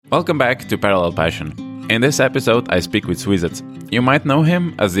Welcome back to Parallel Passion. In this episode, I speak with Swizec. You might know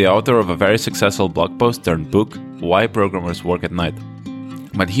him as the author of a very successful blog post turned book, Why Programmers Work at Night.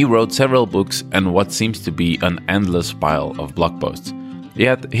 But he wrote several books and what seems to be an endless pile of blog posts.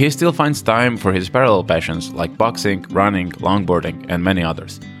 Yet, he still finds time for his parallel passions like boxing, running, longboarding, and many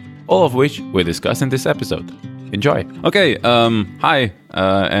others. All of which we discuss in this episode. Enjoy. Okay, hi,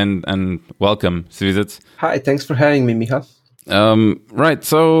 and welcome, Swizec. Hi, thanks for having me, Miha. Right,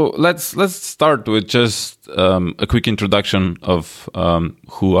 so let's start with just a quick introduction of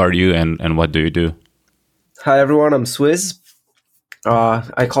who are you and what do you do. Hi everyone, I'm Swizz.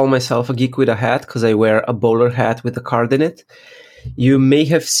 I call myself a geek with a hat because I wear a bowler hat with a card in it. You may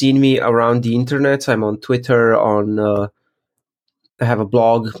have seen me around the internet. I'm on Twitter, I have a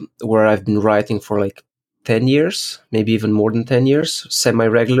blog where I've been writing for like 10 years, maybe even more than 10 years,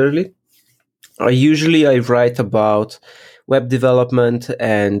 semi-regularly. I write about web development,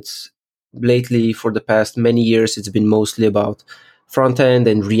 and lately, for the past many years, it's been mostly about front-end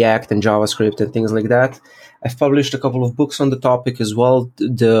and React and JavaScript and things like that. I've published a couple of books on the topic as well.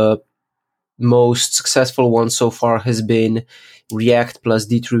 The most successful one so far has been React plus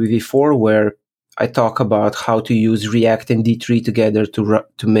D3 V4, where I talk about how to use React and D3 together to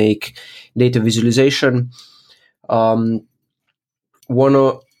make data visualization.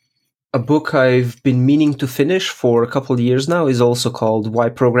 A book I've been meaning to finish for a couple of years now is also called Why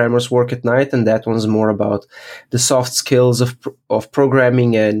Programmers Work at Night, and that one's more about the soft skills of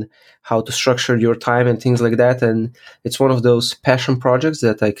programming and how to structure your time and things like that. And it's one of those passion projects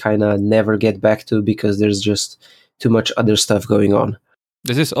that I kind of never get back to because there's just too much other stuff going on.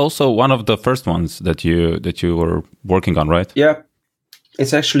 This is also one of the first ones that you were working on, right? Yeah,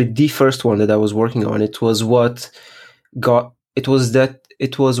 it's actually the first one that I was working on. It was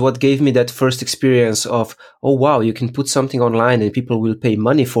what gave me that first experience of, oh wow, you can put something online and people will pay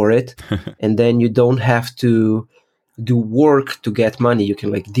money for it. And then you don't have to do work to get money. You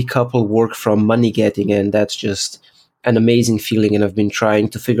can like decouple work from money getting. And that's just an amazing feeling. And I've been trying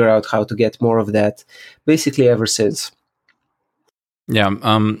to figure out how to get more of that basically ever since. Yeah.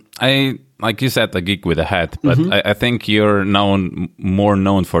 I, like you said, a geek with a hat, but I think you're more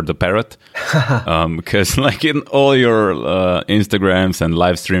known for the parrot, because like in all your Instagrams and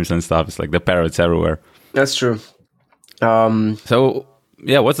live streams and stuff, it's like the parrots everywhere. That's true. So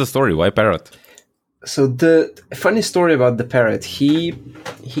yeah, what's the story? Why parrot? So the funny story about the parrot, he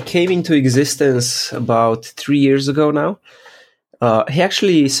came into existence about 3 years ago now. He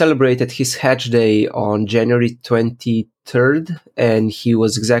actually celebrated his hatch day on January 23rd, and he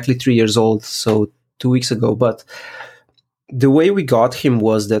was exactly 3 years old, so 2 weeks ago. But the way we got him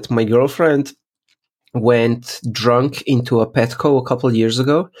was that my girlfriend went drunk into a Petco a couple of years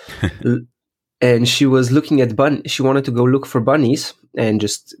ago, and she was looking at she wanted to go look for bunnies, and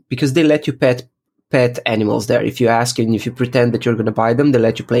just because they let you pet animals there. If you ask and if you pretend that you're going to buy them, they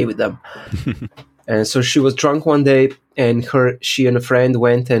let you play with them. And so she was drunk one day, and she and a friend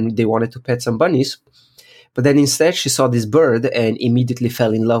went and they wanted to pet some bunnies. But then instead she saw this bird and immediately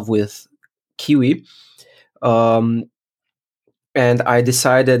fell in love with Kiwi. And I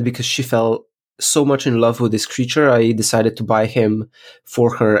decided, because she fell so much in love with this creature, I decided to buy him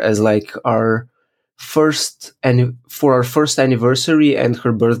for her as like our first anniversary and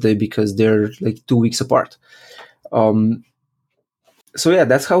her birthday, because they're like 2 weeks apart. So yeah,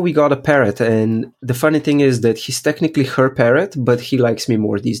 that's how we got a parrot. And the funny thing is that he's technically her parrot, but he likes me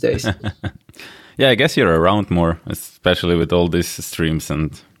more these days. Yeah, I guess you're around more, especially with all these streams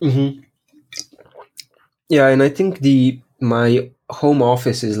and... Mm-hmm. Yeah, and I think my home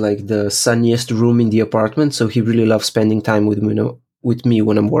office is like the sunniest room in the apartment, so he really loves spending time with me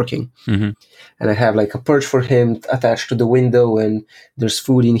when I'm working. Mm-hmm. And I have like a perch for him attached to the window, and there's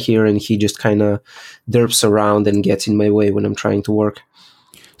food in here, and he just kind of derps around and gets in my way when I'm trying to work.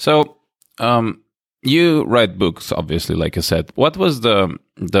 So, you write books, obviously, like you said. What was the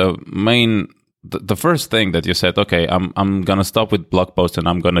first thing that you said, okay, I'm gonna stop with blog posts and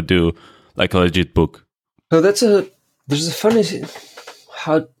I'm gonna do like a legit book? So there's a funny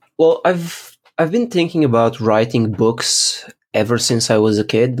I've been thinking about writing books ever since I was a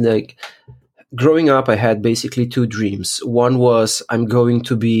kid. Like growing up, I had basically two dreams. One was I'm going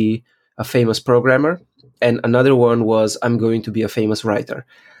to be a famous programmer, and another one was I'm going to be a famous writer.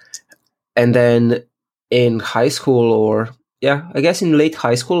 And then in high school, I guess in late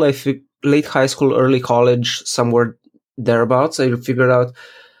high school, early college, somewhere thereabouts, I figured out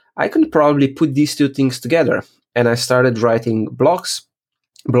I can probably put these two things together. And I started writing blogs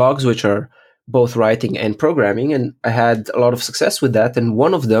which are both writing and programming, and I had a lot of success with that. And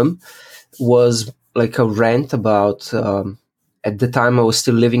one of them was like a rant about at the time I was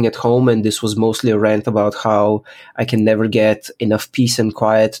still living at home, and this was mostly a rant about how I can never get enough peace and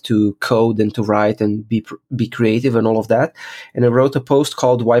quiet to code and to write and be creative and all of that. And I wrote a post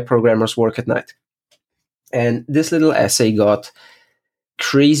called "Why Programmers Work at Night." And this little essay got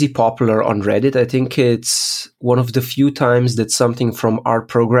crazy popular on Reddit. I think it's one of the few times that something from art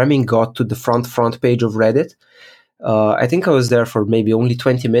programming got to the front page of Reddit. I think I was there for maybe only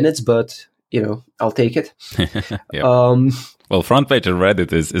 20 minutes, but I'll take it. Yeah. Well, front page of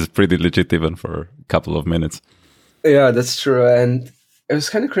Reddit is pretty legit even for a couple of minutes. Yeah, that's true. And it was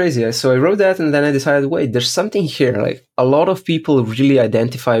kind of crazy. So I wrote that, and then I decided, wait, there's something here. Like, a lot of people really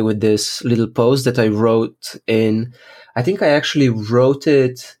identify with this little post that I wrote in. I think I actually wrote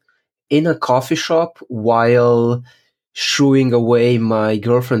it in a coffee shop while shooing away my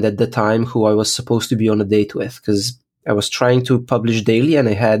girlfriend at the time, who I was supposed to be on a date with, because I was trying to publish daily, and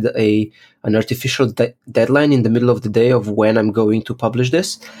I had an artificial deadline in the middle of the day of when I'm going to publish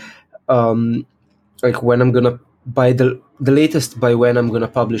this. Like when I'm going to, by the latest, by when I'm going to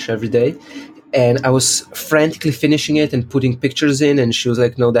publish every day. And I was frantically finishing it and putting pictures in, and she was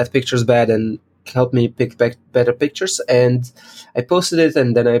like, no, that picture's bad, and helped me pick back better pictures. And I posted it,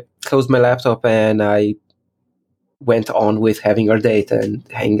 and then I closed my laptop and I went on with having our date and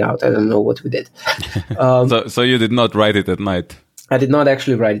hanging out. I don't know what we did. So you did not write it at night? I did not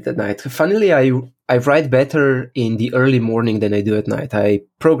actually write it at night. Funnily, I write better in the early morning than I do at night. I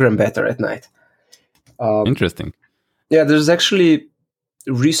program better at night. Interesting. Yeah, there's actually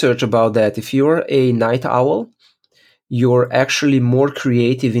research about that. If you're a night owl, you're actually more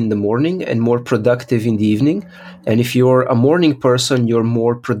creative in the morning and more productive in the evening. And if you're a morning person, you're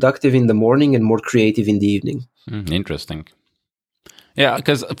more productive in the morning and more creative in the evening. Interesting. Yeah,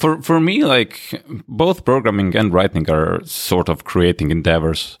 because for me, like, both programming and writing are sort of creating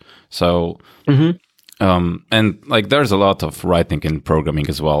endeavors. So, and like, there's a lot of writing and programming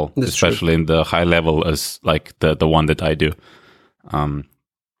as well, That's especially true. in the high level as like the one that I do.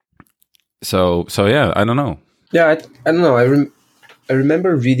 So yeah, I don't know. Yeah, I don't know. I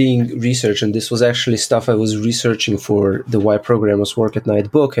remember reading research, and this was actually stuff I was researching for the Why Programmers Work at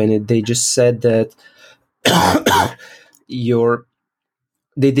Night book, and they just said that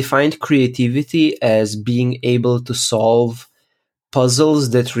they defined creativity as being able to solve puzzles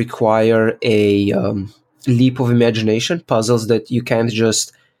that require a leap of imagination, puzzles that you can't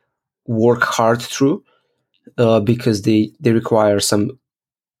just work hard through because they require some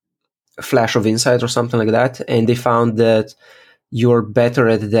flash of insight or something like that. And they found that you're better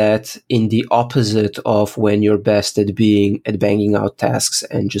at that in the opposite of when you're best at banging out tasks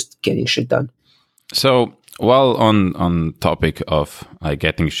and just getting shit done. So while on topic of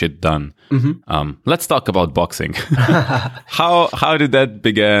getting shit done, let's talk about boxing. How did that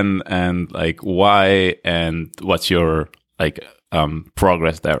begin, and like why, and what's your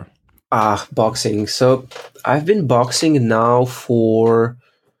progress there? Boxing. So I've been boxing now for,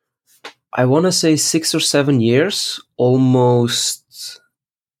 I want to say 6 or 7 years, almost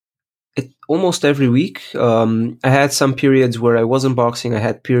every week. I had some periods where I wasn't boxing. I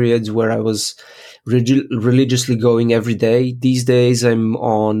had periods where I was religiously going every day. These days I'm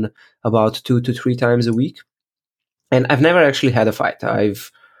on about 2 to 3 times a week, and I've never actually had a fight.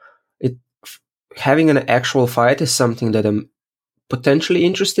 Having an actual fight is something that I'm potentially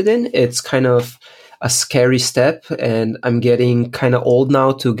interested in. It's kind of a scary step, and I'm getting kind of old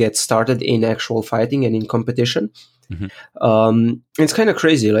now to get started in actual fighting and in competition. It's kind of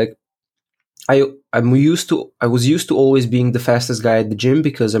crazy. Like I was used to always being the fastest guy at the gym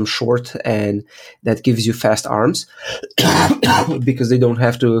because I'm short, and that gives you fast arms because they don't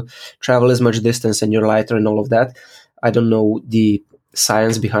have to travel as much distance, and you're lighter and all of that. I don't know the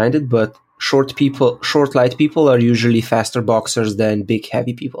science behind it, but short light people are usually faster boxers than big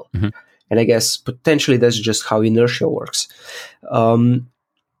heavy people. And I guess potentially that's just how inertia works. And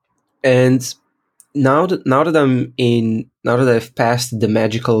now that I've passed the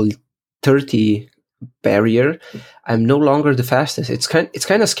magical 30 barrier, I'm no longer the fastest. It's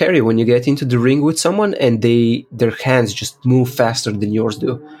kind of scary when you get into the ring with someone and their hands just move faster than yours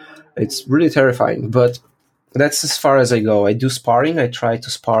do. It's really terrifying, but that's as far as I go. I do sparring. I try to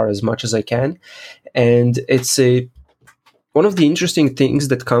spar as much as I can, and it's one of the interesting things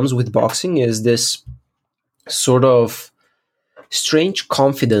that comes with boxing is this sort of strange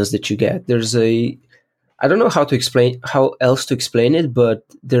confidence that you get. I don't know how else to explain it, but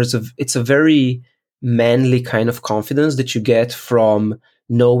it's a very manly kind of confidence that you get from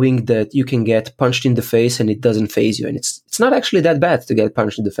knowing that you can get punched in the face and it doesn't faze you. And it's not actually that bad to get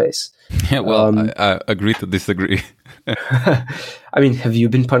punched in the face. Yeah, well, I agree to disagree. I mean, have you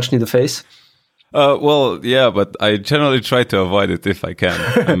been punched in the face? Well, yeah, but I generally try to avoid it if I can.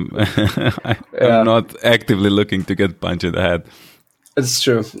 I'm not actively looking to get punched in the head. It's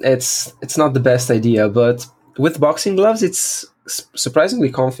true. It's not the best idea, but with boxing gloves, it's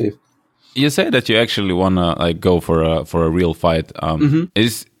surprisingly comfy. You say that you actually want to like go for a real fight.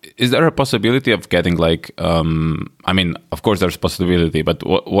 Is there a possibility of getting like? I mean, of course, there's possibility, but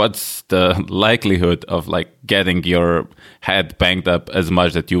what's the likelihood of like getting your head banged up as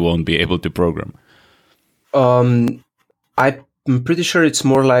much that you won't be able to program? I'm pretty sure it's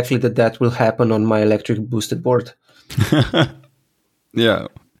more likely that will happen on my electric boosted board. Yeah,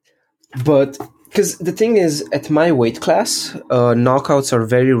 but because the thing is, at my weight class, knockouts are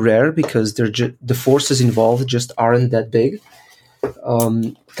very rare because the forces involved just aren't that big.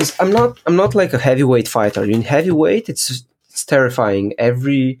 Because I'm not like a heavyweight fighter. In heavyweight, it's terrifying.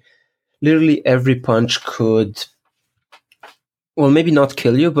 Literally every punch could, well, maybe not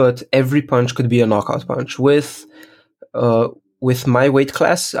kill you, but every punch could be a knockout punch. With my weight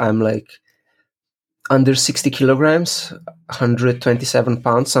class, I'm like under 60 kilograms, 127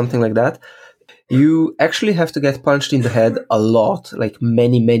 pounds, something like that. You actually have to get punched in the head a lot, like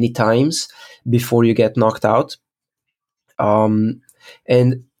many, many times before you get knocked out. And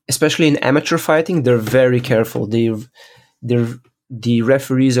especially in amateur fighting, they're very careful. The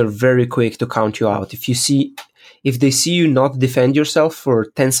referees are very quick to count you out. If they see you not defend yourself for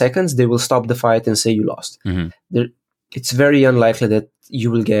 10 seconds, they will stop the fight and say you lost. Mm-hmm. It's very unlikely that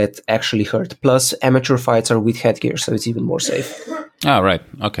you will get actually hurt. Plus, amateur fights are with headgear, so it's even more safe. Oh, right.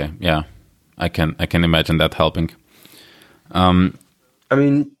 Okay. Yeah. I can imagine that helping. I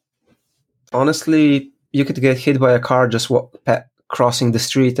mean, honestly, you could get hit by a car just crossing the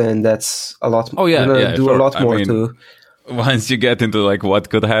street, and that's a lot. Oh yeah, yeah. Do a lot more to. Once you get into like what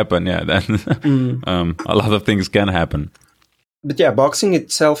could happen, yeah, then a lot of things can happen. But yeah, boxing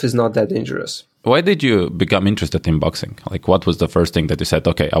itself is not that dangerous. Why did you become interested in boxing? Like, what was the first thing that you said,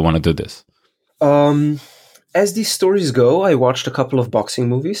 okay, I want to do this? As these stories go, I watched a couple of boxing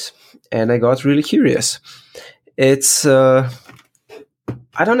movies, and I got really curious. It's, I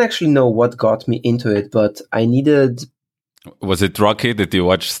don't actually know what got me into it, but I needed... Was it Rocky? Did you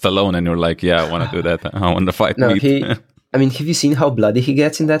watch Stallone and you're like, yeah, I want to do that. I want to fight meat. I mean, have you seen how bloody he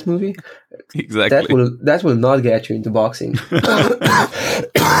gets in that movie? Exactly. That will not get you into boxing.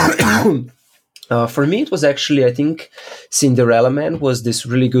 For me, it was actually, I think, Cinderella Man was this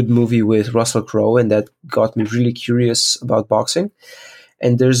really good movie with Russell Crowe, and that got me really curious about boxing.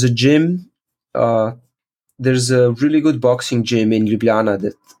 And there's a gym, there's a really good boxing gym in Ljubljana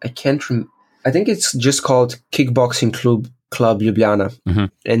that I can't I think it's just called Kickboxing Club Ljubljana. Mm-hmm.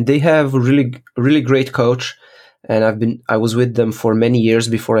 And they have a really great coach. And I was with them for many years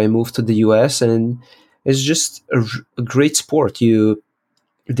before I moved to the US, and it's just a great sport.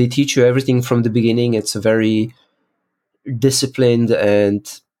 They teach you everything from the beginning. It's a very disciplined,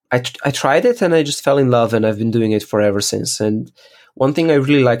 and I tried it and I just fell in love, and I've been doing it forever since. And one thing I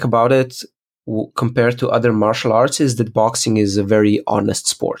really like about it compared to other martial arts is that boxing is a very honest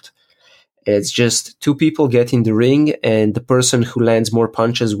sport. It's just two people get in the ring, and the person who lands more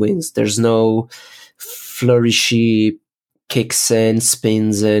punches wins. There's no flourishy kicks and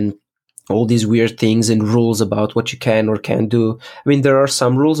spins and all these weird things and rules about what you can or can't do. I mean, there are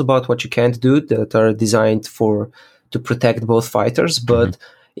some rules about what you can't do that are designed to protect both fighters, but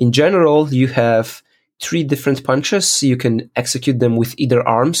in general, you have 3 different punches. You can execute them with either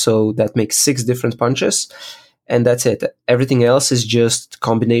arm, so that makes 6 different punches, and that's it. Everything else is just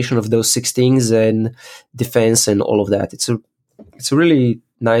combination of those 6 things and defense and all of that. It's a really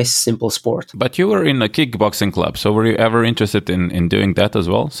nice, simple sport. But you were in a kickboxing club, so were you ever interested in doing that as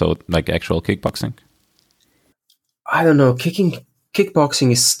well? So like actual kickboxing? I don't know.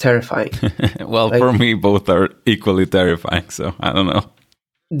 Kickboxing is terrifying. Well, for me, both are equally terrifying, so I don't know.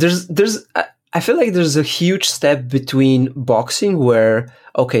 I feel like there's a huge step between boxing where,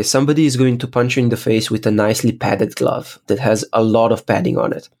 okay, somebody is going to punch you in the face with a nicely padded glove that has a lot of padding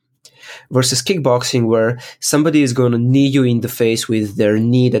on it, versus kickboxing where somebody is going to knee you in the face with their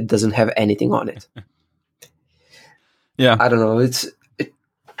knee that doesn't have anything on it. Yeah. I don't know. It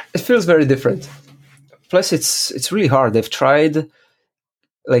feels very different. Plus, it's really hard. I've tried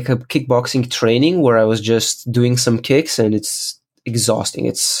like a kickboxing training where I was just doing some kicks, and it's exhausting.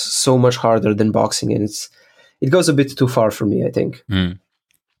 It's so much harder than boxing, and it goes a bit too far for me, I think. Yeah,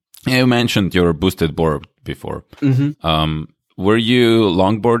 you mentioned your boosted board before. Mm-hmm. Were you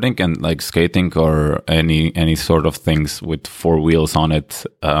longboarding and like skating or any sort of things with 4 wheels on it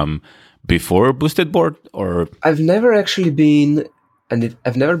before boosted board? Or I've never actually been,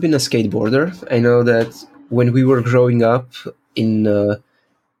 I've never been a skateboarder. I know that when we were growing up in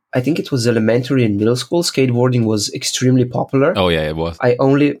I think it was elementary and middle school, skateboarding was extremely popular. Oh yeah, it was. I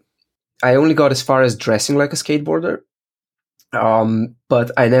only got as far as dressing like a skateboarder,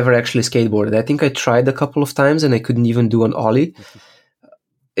 but I never actually skateboarded. I think I tried a couple of times and I couldn't even do an ollie.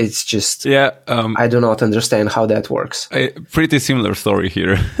 It's just, I do not understand how that works. Pretty similar story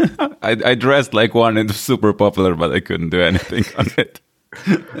here. I dressed like one and it was super popular, but I couldn't do anything on it.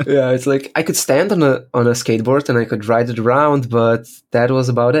 Yeah, it's like I could stand on a skateboard and I could ride it around, but that was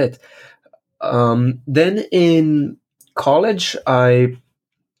about it. Then in college, I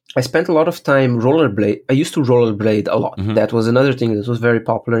spent a lot of time rollerblade. I used to rollerblade a lot. Mhm. That was another thing that was very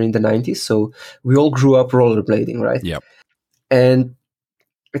popular in the 90s. So we all grew up rollerblading, right? Yep. And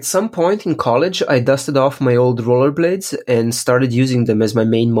at some point in college, I dusted off my old rollerblades and started using them as my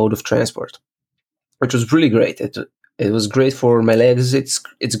main mode of transport, which was really great. It was great for my legs. It's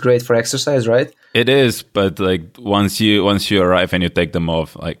great for exercise, right? It is, but like once you arrive and you take them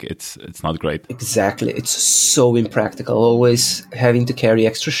off, like it's not great. Exactly. It's so impractical. Always having to carry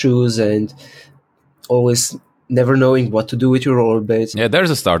extra shoes and always never knowing what to do with your rollerblades. Yeah,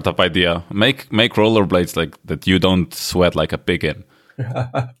 there's a startup idea. Make rollerblades like that you don't sweat like a pig in.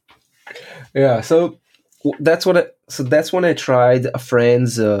 Yeah, so that's when I tried a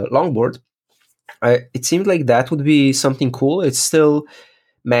friend's longboard. It seemed like that would be something cool. It's still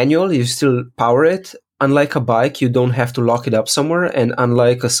manual; you still power it. Unlike a bike, you don't have to lock it up somewhere, and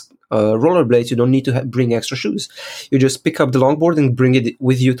unlike a rollerblade, you don't need to bring extra shoes. You just pick up the longboard and bring it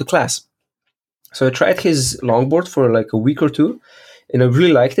with you to class. So I tried his longboard for like a week or two, and I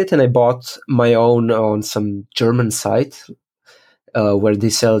really liked it. And I bought my own on some German site. Where they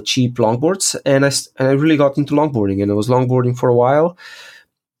sell cheap longboards, and I really got into longboarding, and I was longboarding for a while.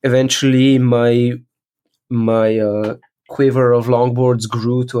 Eventually, my quiver of longboards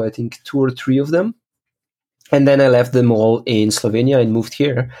grew to I think 2 or 3 of them, and then I left them all in Slovenia and moved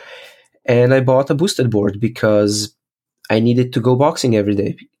here. And I bought a boosted board because I needed to go boxing every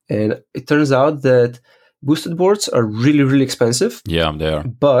day, and it turns out that boosted boards are really, really expensive. Yeah, they are.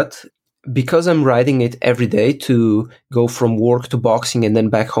 But because I'm riding it every day to go from work to boxing and then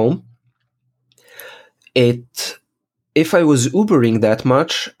back home, if I was Ubering that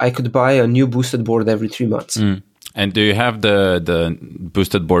much, I could buy a new boosted board every 3 months. And do you have the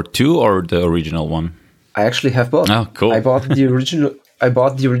boosted board too, or the original one? I actually have both. Oh, cool. I bought the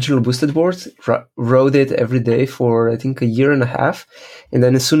original boosted board, rode it every day for I think a year and a half, and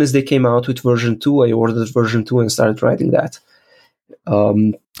then as soon as they came out with version 2, I ordered version 2 and started riding that.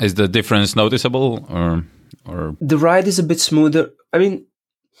 Is the difference noticeable, or the ride is a bit smoother? I mean,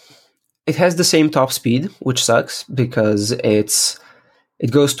 it has the same top speed, which sucks because it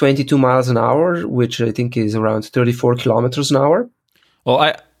goes 22 miles an hour, which I think is around 34 kilometers an hour. Well,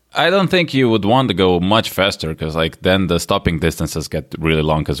 I don't think you would want to go much faster because like then the stopping distances get really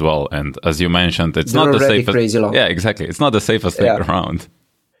long as well. And as you mentioned, it's They're not the already safest. crazy long. Yeah, exactly. It's not the safest thing around.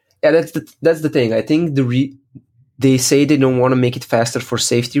 Yeah, that's the thing. I think they say they don't want to make it faster for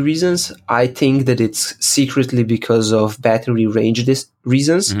safety reasons. I think that it's secretly because of battery range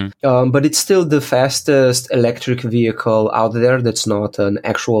reasons. Mm-hmm. But it's still the fastest electric vehicle out there that's not an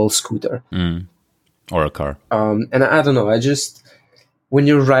actual scooter. Or a car. And I don't know. When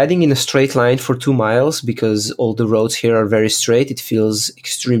you're riding in a straight line for 2 miles, because all the roads here are very straight, it feels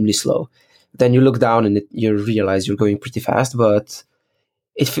extremely slow. Then you look down and you realize you're going pretty fast, but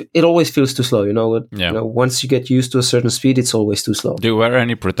it always feels too slow, you know. Yeah. You know, once you get used to a certain speed, it's always too slow. Do you wear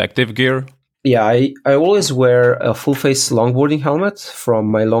any protective gear? Yeah, I always wear a full face longboarding helmet from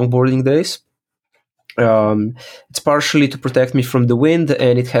my longboarding days. It's partially to protect me from the wind,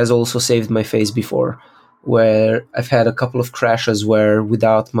 and it has also saved my face before, where I've had a couple of crashes where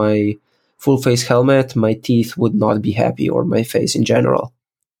without my full face helmet, my teeth would not be happy, or my face in general.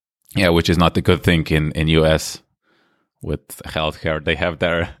 Yeah, which is not a good thing in US. With healthcare, they have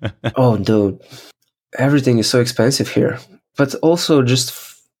their. Oh, dude, everything is so expensive here. But also,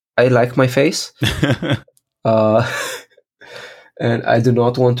 I like my face, and I do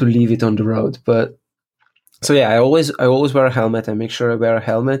not want to leave it on the road. But so yeah, I always wear a helmet. I make sure I wear a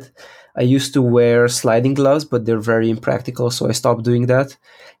helmet. I used to wear sliding gloves, but they're very impractical, so I stopped doing that.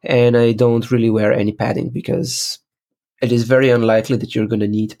 And I don't really wear any padding because it is very unlikely that you're going to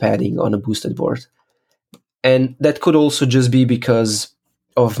need padding on a boosted board. And that could also just be because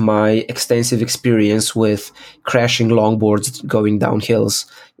of my extensive experience with crashing longboards going down hills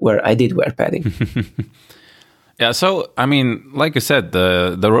where I did wear padding. Yeah, so, I mean, like you said,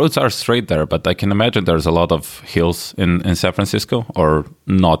 the roads are straight there, but I can imagine there's a lot of hills in San Francisco, or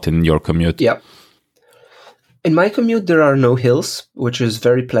not in your commute. Yeah. In my commute, there are no hills, which is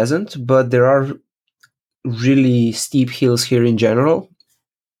very pleasant, but there are really steep hills here in general.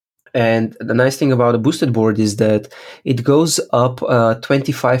 And the nice thing about a boosted board is that it goes up a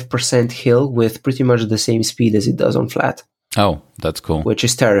 25% hill with pretty much the same speed as it does on flat. Oh, that's cool. Which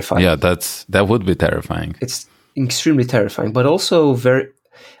is terrifying. Yeah, that would be terrifying. It's extremely terrifying, but also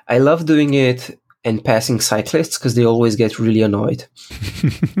I love doing it and passing cyclists because they always get really annoyed.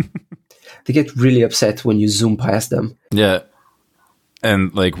 They get really upset when you zoom past them. Yeah.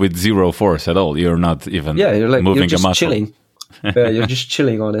 And like with zero force at all, you're not even moving you're a muscle. Chilling. You're just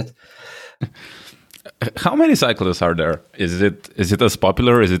chilling on it. How many cyclists are there? Is it as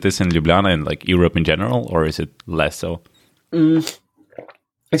popular as it is in Ljubljana and like Europe in general, or is it less so?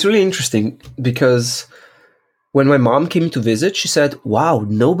 It's really interesting because when my mom came to visit, she said, "Wow,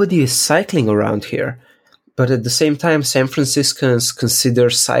 nobody is cycling around here." But at the same time, San Franciscans consider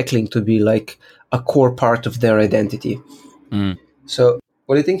cycling to be like a core part of their identity. So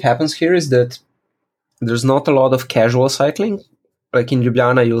what I think happens here is that there's not a lot of casual cycling. Like in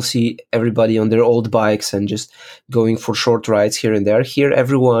Ljubljana, you'll see everybody on their old bikes and just going for short rides here and there. Here,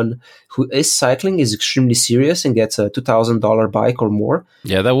 everyone who is cycling is extremely serious and gets a $2,000 bike or more.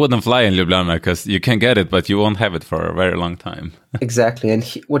 Yeah, that wouldn't fly in Ljubljana because you can get it, but you won't have it for a very long time. Exactly. And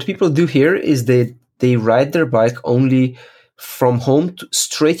what people do here is they ride their bike only from home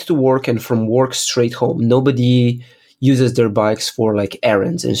straight to work and from work straight home. Nobody uses their bikes for like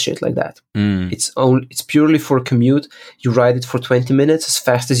errands and shit like that. It's purely for commute. You ride it for 20 minutes as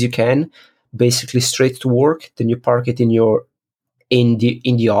fast as you can, basically straight to work. Then you park it in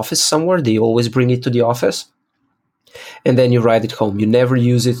the office somewhere. They always bring it to the office, and then you ride it home. You never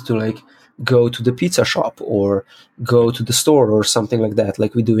use it to like go to the pizza shop or go to the store or something like that,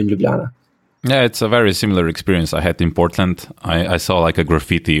 like we do in Ljubljana. Yeah, it's a very similar experience I had in Portland. I saw like a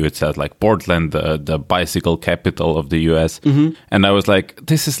graffiti which said like Portland, the bicycle capital of the US. And I was like,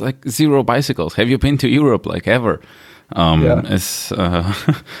 this is like zero bicycles. Have you been to Europe like ever? It's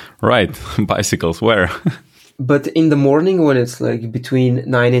right. Bicycles where? But in the morning when it's like between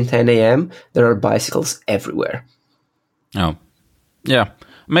 9 and 10 a.m., there are bicycles everywhere. Oh, yeah.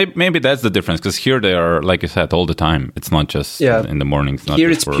 Maybe that's the difference because here they are, like you said, all the time. It's not just in the mornings.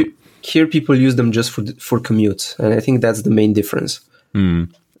 Here it's here people use them just for commutes, and I think that's the main difference.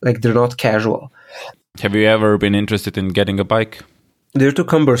 Like they're not casual. Have you ever been interested in getting a bike? They're too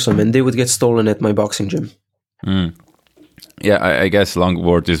cumbersome, and they would get stolen at my boxing gym. Yeah, I guess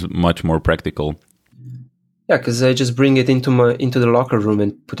longboard is much more practical. Yeah, because I just bring it into the locker room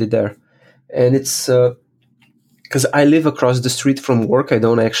and put it there, and it's because I live across the street from work. I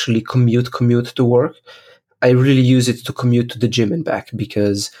don't actually commute to work. I really use it to commute to the gym and back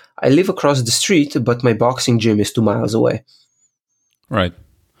because I live across the street, but my boxing gym is 2 miles away. Right.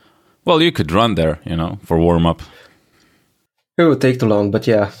 Well, you could run there, for warm-up. It would take too long, but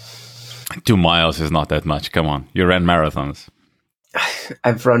yeah. 2 miles is not that much. Come on. You ran marathons.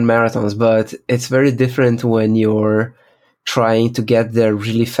 I've run marathons, but it's very different when you're trying to get there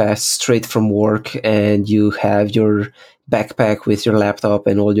really fast straight from work and you have your backpack with your laptop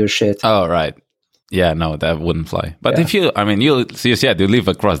and all your shit. Oh, right. Yeah, no, that wouldn't fly. But if you said you live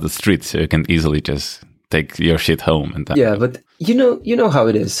across the street, so you can easily just take your shit home. And but you know how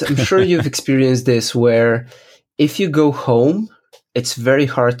it is. I'm sure you've experienced this where if you go home, it's very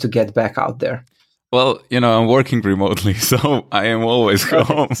hard to get back out there. Well, I'm working remotely, so I am always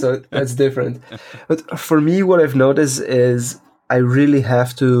home. So that's different. But for me, what I've noticed is I really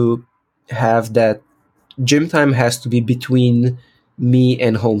have to have that gym time has to be between me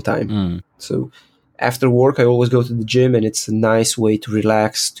and home time. So after work, I always go to the gym, and it's a nice way to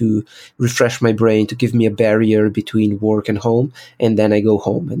relax, to refresh my brain, to give me a barrier between work and home, and then I go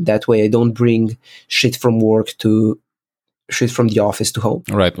home. And that way I don't bring shit from the office to home.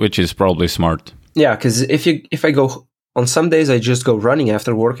 Right, which is probably smart. Yeah, because if I go, on some days I just go running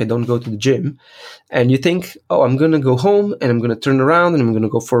after work, I don't go to the gym. And you think, oh, I'm going to go home, and I'm going to turn around, and I'm going to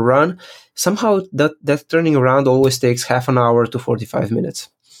go for a run. Somehow that turning around always takes half an hour to 45 minutes.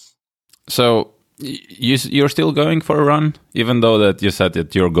 So you're still going for a run, even though that you said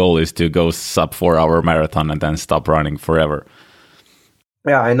that your goal is to go sub 4-hour marathon and then stop running forever.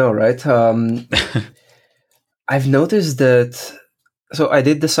 Yeah, I know, right? I've noticed that. So I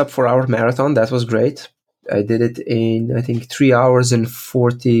did the sub 4-hour marathon. That was great. I did it in, I think, 3 hours and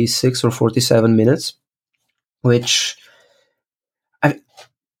 46 or 47 minutes, which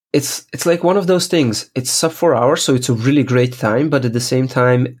it's like one of those things. It's sub 4 hours, so it's a really great time. But at the same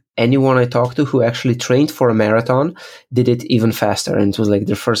time, anyone I talked to who actually trained for a marathon did it even faster, and it was like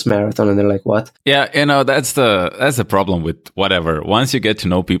their first marathon, and they're like, "What?" Yeah, that's the problem with whatever. Once you get to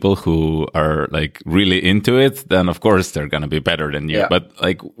know people who are like really into it, then of course they're gonna be better than you. Yeah. But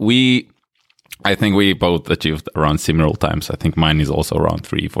like I think we both achieved around similar times. I think mine is also around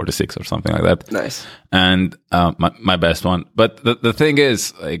 3:46 or something like that. Nice. And my best one. But the thing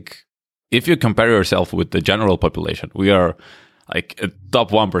is, like, if you compare yourself with the general population, we are like a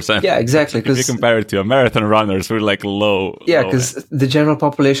top 1%. Yeah, exactly. If you compare it to a marathon runners, we're like low. Yeah, because the general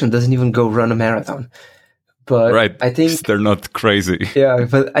population doesn't even go run a marathon. But right. I think they're not crazy. Yeah,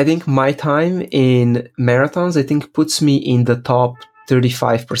 but I think my time in marathons, I think, puts me in the top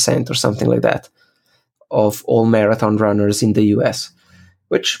 35% or something like that of all marathon runners in the US.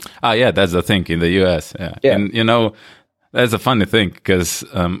 Which yeah, that's the thing in the US. Yeah. And you know, that's a funny thing because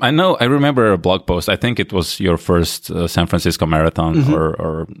I remember a blog post. I think it was your first San Francisco marathon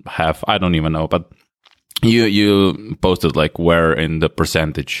or half. I don't even know, but you posted like where in the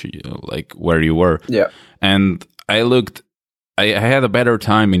percentage, like where you were. Yeah. And I looked, I had a better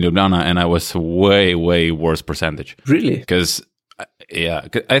time in Ljubljana and I was way, way worse percentage. Really? Because, yeah,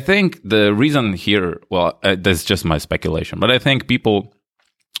 I think the reason here, well, that's just my speculation, but I think people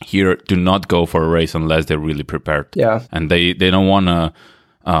here do not go for a race unless they're really prepared. Yeah. And they don't want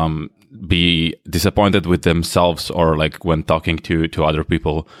to be disappointed with themselves or like when talking to other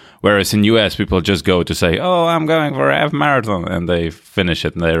people. Whereas in US, people just go to say, oh, I'm going for a half marathon, and they finish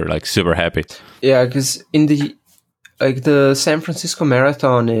it and they're like super happy. Yeah, because in the San Francisco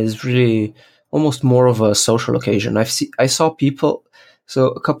Marathon is really almost more of a social occasion. I saw people,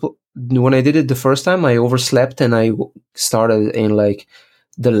 when I did it the first time, I overslept and I started in like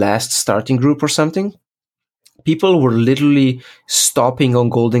the last starting group or something. People were literally stopping on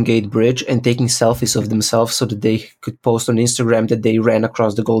Golden Gate Bridge and taking selfies of themselves so that they could post on Instagram that they ran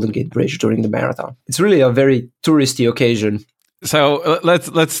across the Golden Gate Bridge during the marathon. It's really a very touristy occasion. So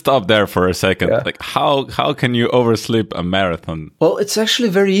let's stop there for a second. Yeah. Like how can you oversleep a marathon? Well, it's actually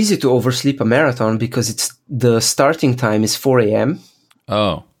very easy to oversleep a marathon because the starting time is 4 a.m.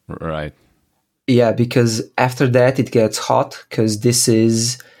 Oh, right. Yeah, because after that it gets hot because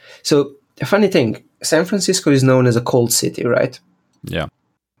so a funny thing. San Francisco is known as a cold city, right? Yeah.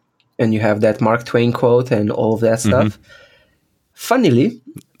 And you have that Mark Twain quote and all of that stuff. Funnily,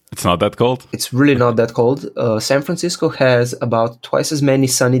 it's not that cold. It's really not that cold. San Francisco has about twice as many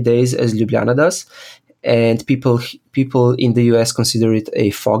sunny days as Ljubljana does. And people in the US consider it a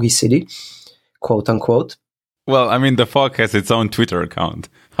foggy city, quote unquote. Well, I mean, the fog has its own Twitter account.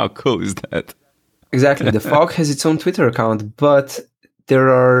 How cool is that? Exactly. The fog has its own Twitter account, but there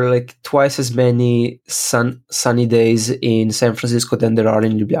are like twice as many sunny days in San Francisco than there are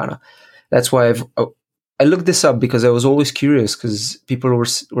in Ljubljana. That's why I looked this up because I was always curious because people were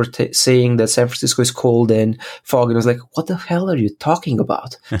saying that San Francisco is cold and fog, and I was like, "What the hell are you talking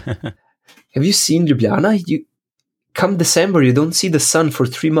about? Have you seen Ljubljana? Come December, you don't see the sun for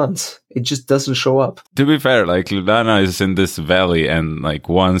 3 months. It just doesn't show up." To be fair, like Ljubljana is in this valley, and like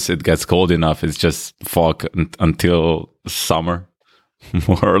once it gets cold enough, it's just fog until summer.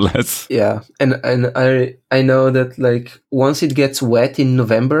 More or less. Yeah. And I know that like once it gets wet in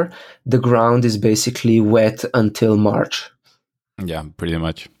November, the ground is basically wet until March. Yeah, pretty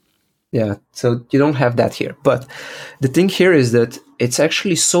much. Yeah. So you don't have that here. But the thing here is that it's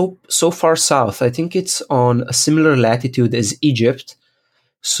actually so far south. I think it's on a similar latitude as Egypt.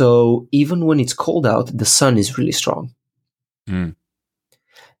 So even when it's cold out, the sun is really strong.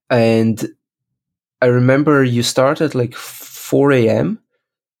 And I remember you start at like 4 a.m.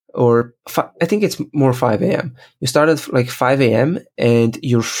 or I think it's more 5 a.m. You start at like 5 a.m. and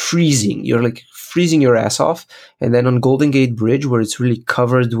you're freezing. You're like freezing your ass off. And then on Golden Gate Bridge, where it's really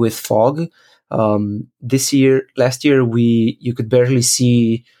covered with fog, last year, you could barely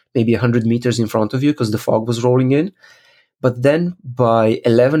see maybe 100 meters in front of you because the fog was rolling in. But then by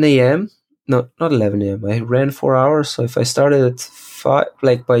 11 a.m., no, not 11 a.m. I ran 4 hours. So if I started at 5,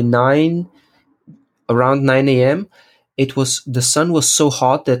 like by 9, around 9 a.m., the sun was so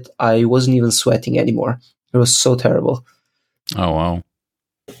hot that I wasn't even sweating anymore. It was so terrible. Oh, wow.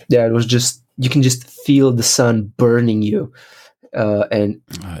 Yeah, it was just, you can just feel the sun burning you.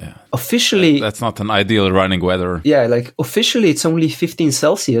 Officially... That's not an ideal running weather. Yeah, like officially it's only 15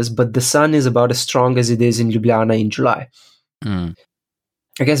 Celsius, but the sun is about as strong as it is in Ljubljana in July. I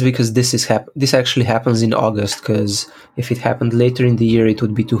guess because this actually happens in August, because if it happened later in the year, it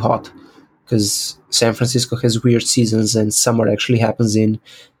would be too hot. Because San Francisco has weird seasons, and summer actually happens in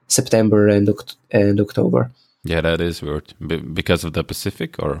September and October. Yeah, that is weird. Because of the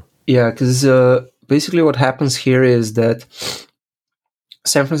Pacific, or? Yeah, because basically what happens here is that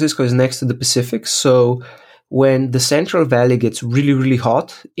San Francisco is next to the Pacific, so when the Central Valley gets really, really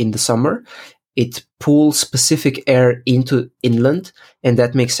hot in the summer, it pulls specific air into inland, and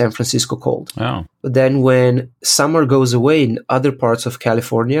that makes San Francisco cold. Oh. But then when summer goes away in other parts of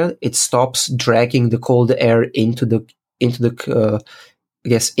California, it stops dragging the cold air into the I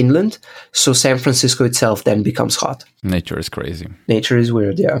guess inland. So San Francisco itself then becomes hot. Nature is crazy. Nature is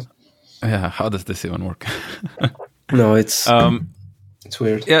weird, yeah. Yeah, how does this even work? No, it's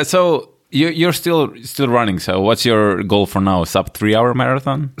weird. Yeah, so you're still running. So what's your goal for now? Sub 3 hour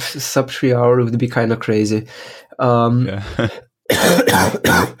marathon? Sub 3 hour would be kind of crazy. Yeah.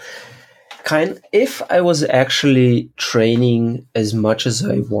 If I was actually training as much as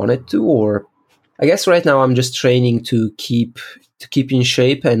I wanted to, or I guess right now I'm just training to keep in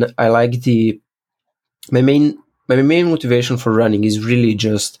shape, and I like my main motivation for running is really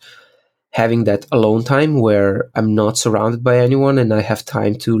just having that alone time where I'm not surrounded by anyone and I have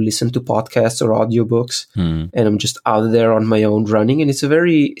time to listen to podcasts or audiobooks, and I'm just out there on my own running, and it's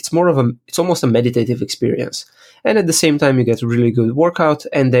almost a meditative experience. And at the same time, you get a really good workout,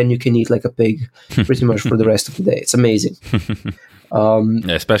 and then you can eat like a pig pretty much for the rest of the day. It's amazing.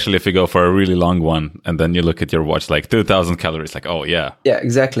 Yeah, especially if you go for a really long one, and then you look at your watch, like 2,000 calories. Like, oh yeah, yeah,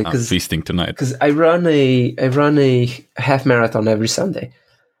 exactly. I'm feasting tonight. Because I run a half marathon every Sunday,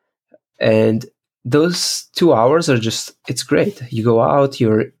 and those 2 hours are it's great. You go out,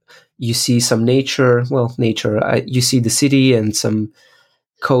 you see some nature. Well, you see the city and some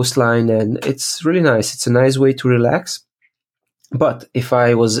coastline, and it's really nice. It's a nice way to relax. But if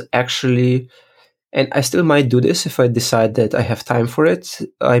I was actually, and I still might do this if I decide that I have time for it,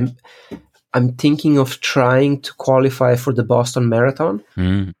 I'm thinking of trying to qualify for the Boston Marathon,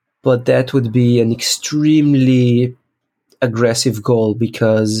 but that would be an extremely aggressive goal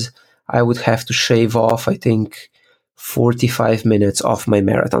because I would have to shave off, I think, 45 minutes off my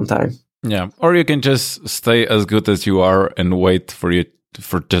marathon time. Yeah, or you can just stay as good as you are and wait for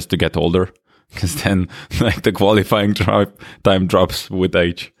just to get older, because then like the qualifying time drops with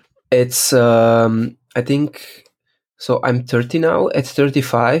age. It's I think so. I'm 30 now. At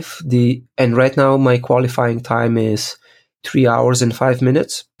 35, and right now my qualifying time is 3 hours and 5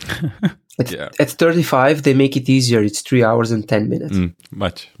 minutes. At 35, they make it easier. It's 3 hours and 10 minutes.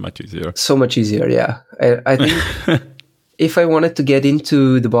 Much easier. So much easier. Yeah, I think if I wanted to get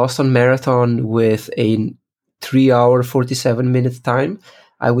into the Boston Marathon with a 3 hour 47 minute time,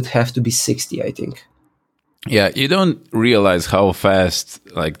 I would have to be 60, I think. Yeah, you don't realize how fast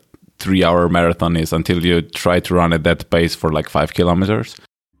like 3 hour marathon is until you try to run at that pace for like 5 kilometers.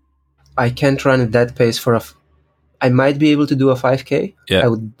 I can't run at that pace I might be able to do a 5K. Yeah. I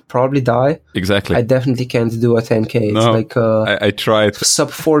would probably die. Exactly. I definitely can't do a 10K. It's like I tried.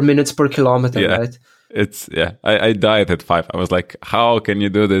 Sub 4 minutes per kilometer, yeah. right? It's, yeah. I died at 5. I was like, how can you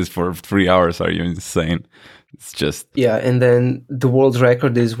do this for 3 hours? Are you insane? It's just... Yeah, and then the world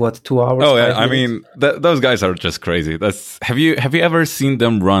record is what, 2 hours? Oh, yeah. I mean, those guys are just crazy. Have you ever seen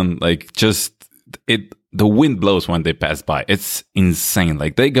them run? Like, the wind blows when they pass by. It's insane.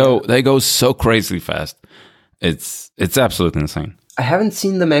 Like, they go so crazy fast. It's absolutely insane. I haven't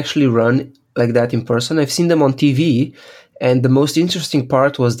seen them actually run like that in person. I've seen them on TV, and the most interesting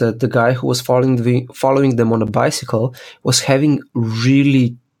part was that the guy who was following them on a bicycle was having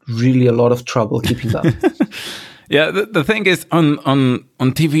really, really a lot of trouble keeping up. Yeah, the thing is, on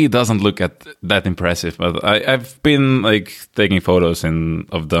TV, it doesn't look that impressive. But I've been like taking photos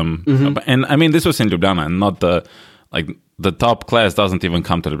of them, and I mean, this was in Ljubljana, and not the top class doesn't even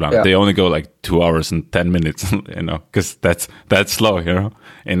come to Ljubljana. Yeah. They only go like 2 hours and 10 minutes, because that's slow,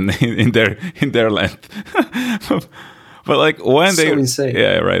 in their length. But like when so insane.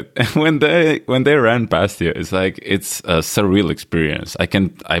 Yeah, right. When they ran past you, it's like it's a surreal experience.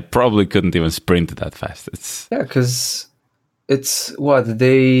 I probably couldn't even sprint that fast. Because it's what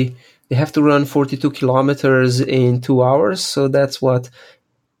they have to run 42 kilometers in 2 hours, so that's what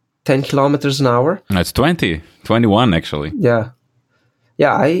 10 kilometers an hour. It's 21 actually. Yeah.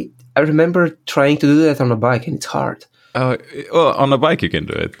 I remember trying to do that on a bike, and it's hard. Well, on a bike you can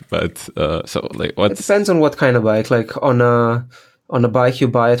do it, but so like what? It depends on what kind of bike. Like on a bike you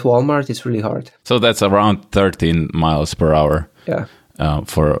buy at Walmart, it's really hard. So that's around 13 miles per hour. Yeah.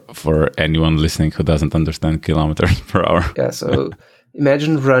 For anyone listening who doesn't understand kilometers per hour. Yeah. So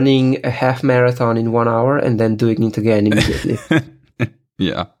imagine running a half marathon in 1 hour and then doing it again immediately.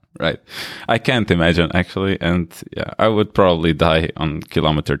 Yeah. Right. I can't imagine actually, and yeah, I would probably die on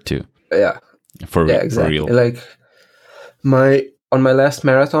kilometer 2. Yeah. Exactly. For real. Like on my last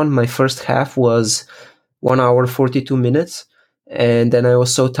marathon, my first half was 1 hour 42 minutes, and then I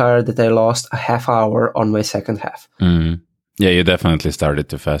was so tired that I lost a half hour on my second half. Yeah, you definitely started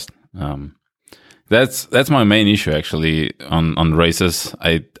too fast. That's my main issue actually on races.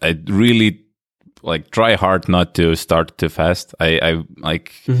 I really like try hard not to start too fast. I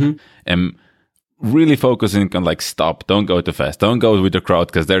like am really focusing on like stop, don't go too fast, don't go with the crowd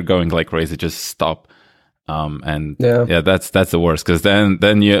because they're going like crazy. Just stop. And that's the worst, because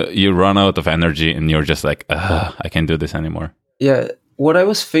then you run out of energy and you're just like, I can't do this anymore. Yeah, what I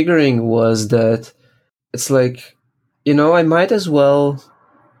was figuring was that it's like, I might as well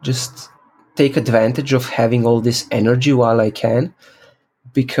just take advantage of having all this energy while I can,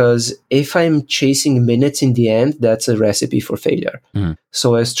 because if I'm chasing minutes in the end, that's a recipe for failure.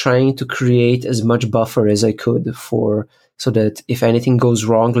 So I was trying to create as much buffer as I could so that if anything goes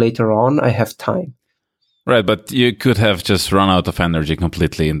wrong later on, I have time. Right, but you could have just run out of energy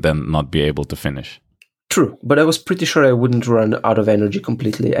completely and then not be able to finish. True, but I was pretty sure I wouldn't run out of energy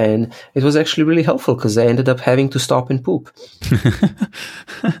completely, and it was actually really helpful because I ended up having to stop and poop.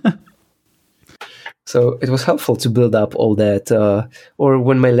 So it was helpful to build up all that, or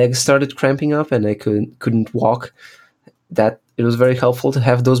when my legs started cramping up and I couldn't walk, that it was very helpful to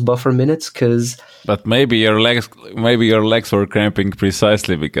have those buffer minutes. But maybe your legs were cramping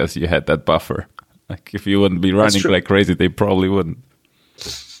precisely because you had that buffer. Like if you wouldn't be running like crazy, they probably wouldn't.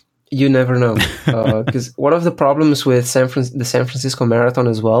 You never know, because one of the problems with the San Francisco Marathon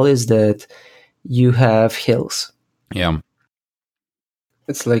as well is that you have hills. Yeah,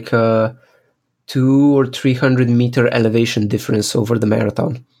 it's like a 200 or 300 meter elevation difference over the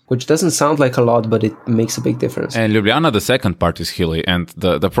marathon, which doesn't sound like a lot, but it makes a big difference. And Ljubljana, the second part, is hilly, and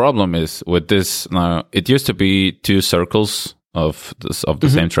the problem is with this. Now, it used to be 2 circles of the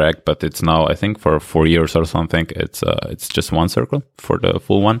same track, but it's now, I think, for 4 years or something, it's just 1 circle for the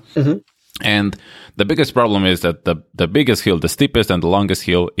full one. And the biggest problem is that the biggest hill, the steepest and the longest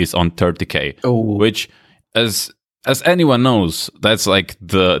hill, is on 30K, which, as anyone knows, that's like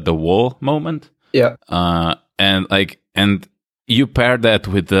the wall moment. Yeah. And you pair that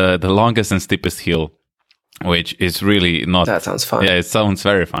with the longest and steepest hill, which is really not... That sounds fun. Yeah, it sounds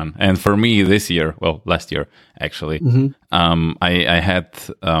very fun. And for me last year, actually, I had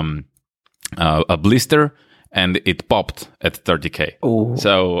a blister and it popped at 30K. Ooh.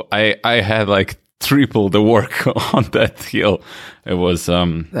 So I had like triple the work on that hill. It was...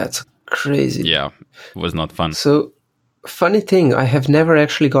 That's crazy. Yeah, it was not fun. So, funny thing, I have never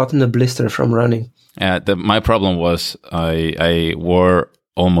actually gotten a blister from running. My problem was I wore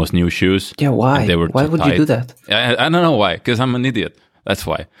almost new shoes. Yeah, why? Why would you do that? I don't know why, because I'm an idiot. That's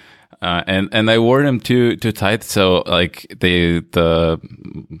why. And I wore them too tight, so like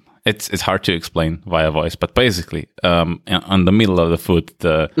it's hard to explain via voice, but basically on the middle of the foot,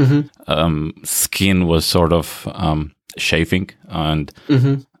 the skin was sort of chafing and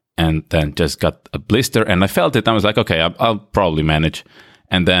then just got a blister, and I felt it. I was like, okay, I'll probably manage.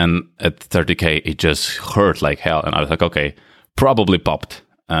 And then at 30K, it just hurt like hell. And I was like, okay, probably popped.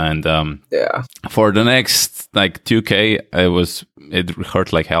 And for the next like 2K, it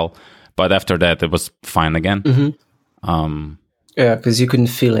hurt like hell. But after that, it was fine again. Yeah, because you couldn't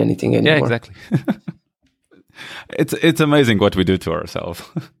feel anything anymore. Yeah, exactly. It's amazing what we do to ourselves,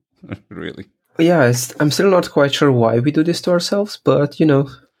 really. Yeah, I'm still not quite sure why we do this to ourselves, but you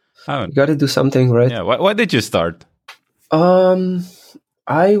got to do something, right? Yeah. Why did you start?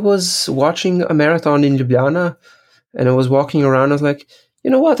 I was watching a marathon in Ljubljana, and I was walking around. I was like,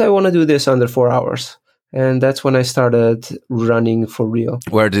 you know what? I want to do this under 4 hours. And that's when I started running for real.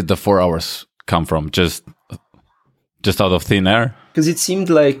 Where did the 4 hours come from? Just out of thin air? Because it seemed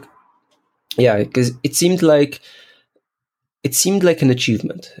like an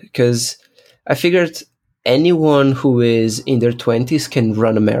achievement. Because I figured anyone who is in their 20s can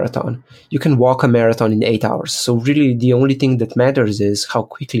run a marathon. You can walk a marathon in 8 hours. So really the only thing that matters is how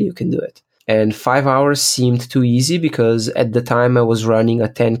quickly you can do it. And 5 hours seemed too easy because at the time I was running a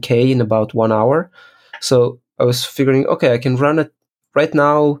 10K in about 1 hour. So I was figuring, okay, I can run it right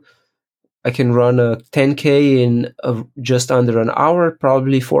now. I can run a 10K in just under an hour.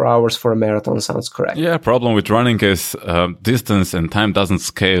 Probably 4 hours for a marathon sounds correct. Yeah, problem with running is distance and time doesn't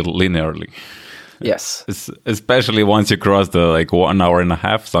scale linearly. Yes. Especially once you cross the 1 hour and a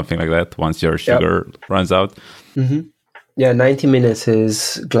half, something like that, once your sugar runs out. Yeah, 90 minutes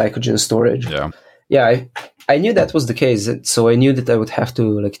is glycogen storage. Yeah, I knew that was the case. So I knew that I would have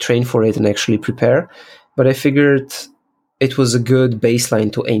to train for it and actually prepare. But I figured it was a good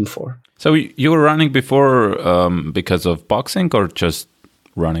baseline to aim for. So you were running before because of boxing or just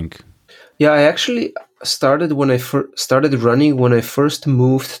running? Yeah, I actually started running when I first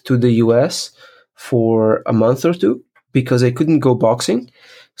moved to the US for a month or two because I couldn't go boxing.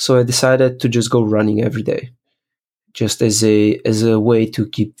 So I decided to just go running every day, just as a way to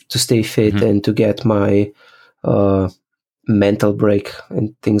stay fit and to get my mental break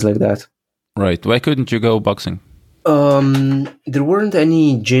and things like that. Right. Why couldn't you go boxing? There weren't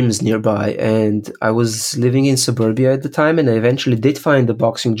any gyms nearby, and I was living in suburbia at the time, and I eventually did find a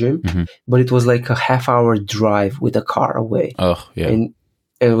boxing gym, but it was like a half-hour drive with a car away. Oh, yeah. And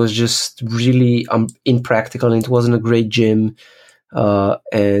it was just really impractical, and it wasn't a great gym.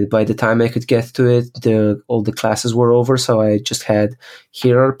 And by the time I could get to it, all the classes were over, so I just had,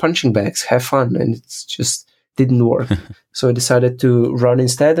 here are punching bags, have fun, and it just didn't work. So I decided to run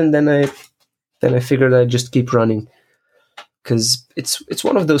instead, and then I figured I'd just keep running, because it's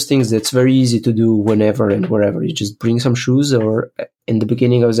one of those things that's very easy to do whenever and wherever. You just bring some shoes, or in the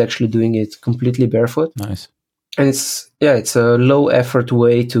beginning I was actually doing it completely barefoot. Nice. And it's a low effort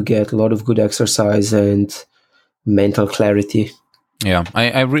way to get a lot of good exercise and mental clarity. Yeah,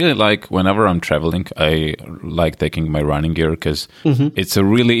 I really like, whenever I'm traveling, I like taking my running gear, because it's a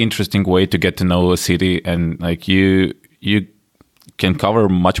really interesting way to get to know a city, and like you can cover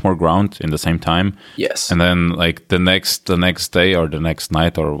much more ground in the same time. Yes. And then like the next day or the next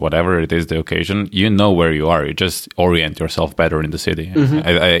night or whatever it is the occasion, you know where you are. You just orient yourself better in the city.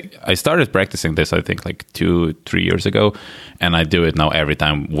 I started practicing this, I think, like 2-3 years ago, and I do it now every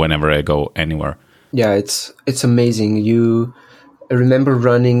time whenever I go anywhere. Yeah, it's amazing. I remember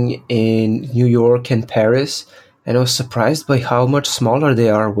running in New York and Paris, and I was surprised by how much smaller they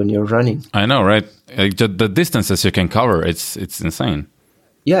are when you're running. I know, right? Like, the distances you can cover, it's insane.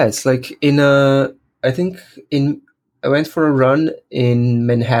 Yeah, it's like I went for a run in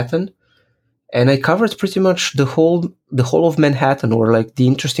Manhattan, and I covered pretty much the whole of Manhattan, or like the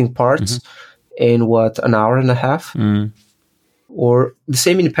interesting parts, in an hour and a half. Or the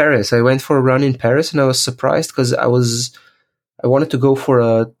same in Paris. I went for a run in Paris, and I was surprised because I wanted to go for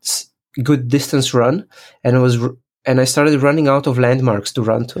a good distance run, and I started running out of landmarks to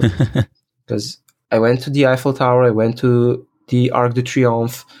run to, because I went to the Eiffel Tower, I went to the Arc de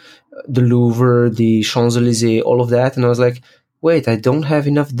Triomphe, the Louvre, the Champs-Élysées, all of that, and I was like, wait, I don't have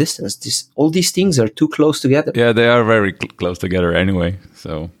enough distance. All these things are too close together. Yeah, they are very close together anyway.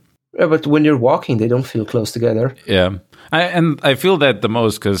 So. Yeah, but when you're walking, they don't feel close together. Yeah. I feel that the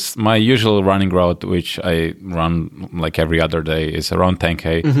most, because my usual running route, which I run like every other day, is around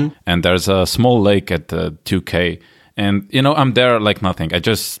 10K. And there's a small lake at 2K. And, I'm there like nothing. I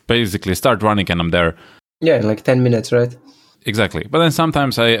just basically start running and I'm there. Yeah, in like 10 minutes, right? Exactly. But then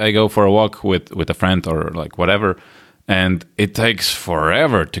sometimes I go for a walk with a friend or like whatever, and it takes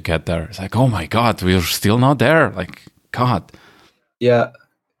forever to get there. It's like, oh my God, we're still not there. Like, God. Yeah.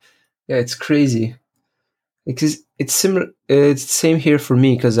 Yeah, it's crazy. Because it's similar. It's the same here for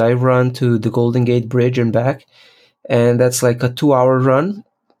me, because I run to the Golden Gate Bridge and back, and that's like a 2-hour run.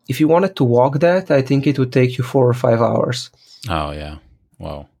 If you wanted to walk that, I think it would take you 4 or 5 hours. Oh yeah,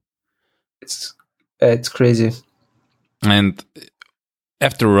 wow. It's crazy. And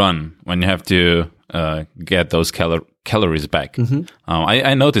after run, when you have to get those calories back,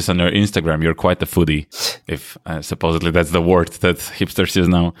 I noticed on your Instagram you're quite a foodie, if supposedly that's the word that hipsters use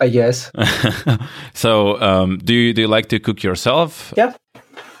now. I guess. So do you like to cook yourself? Yeah.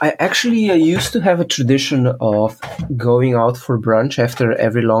 I used to have a tradition of going out for brunch after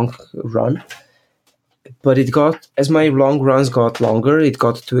every long run, but as my long runs got longer, it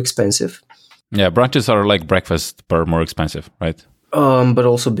got too expensive. Yeah, brunches are like breakfast, but more expensive, right? But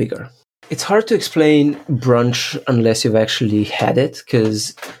also bigger. It's hard to explain brunch unless you've actually had it,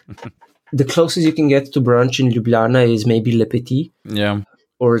 because the closest you can get to brunch in Ljubljana is maybe Le Petit. Yeah.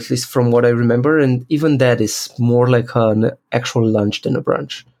 Or at least from what I remember. And even that is more like an actual lunch than a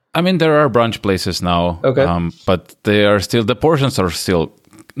brunch. I mean, there are brunch places now, okay. But the portions are still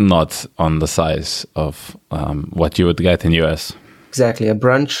not on the size of what you would get in US. Exactly. A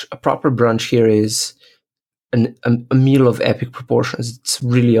proper brunch here is a meal of epic proportions. It's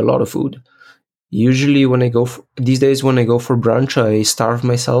really a lot of food. Usually these days when I go for brunch, I starve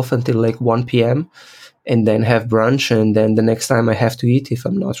myself until like 1 p.m. and then have brunch. And then the next time I have to eat, if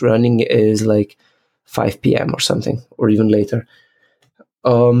I'm not running, is like 5 p.m. or something, or even later.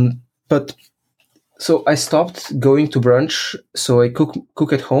 But so I stopped going to brunch. So I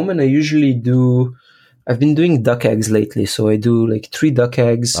cook at home, and I've been doing duck eggs lately. So I do like 3 duck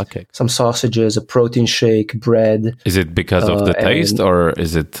eggs, some sausages, a protein shake, bread. Is it because of the taste, or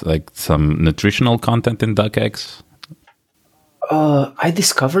is it like some nutritional content in duck eggs? I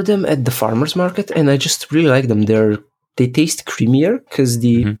discovered them at the farmer's market, and I just really like them. They taste creamier, because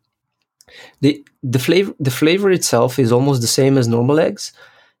the flavor itself is almost the same as normal eggs,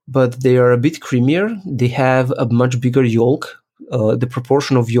 but they are a bit creamier. They have a much bigger yolk. The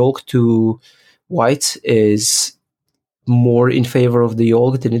proportion of yolk to whites is more in favor of the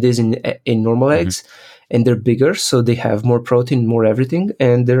yolk than it is in normal eggs, and they're bigger, so they have more protein, more everything,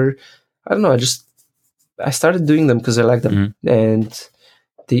 and they're I don't know. I started doing them because I like them, and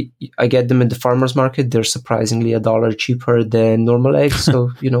I get them at the farmer's market. They're surprisingly $1 cheaper than normal eggs,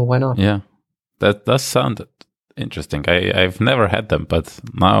 so why not? Yeah, that does sound interesting. I've never had them, but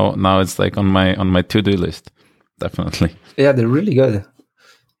now it's like on my to-do list, definitely. Yeah, they're really good,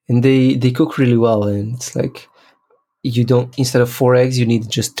 and they cook really well. And it's like you don't, instead of 4 eggs, you need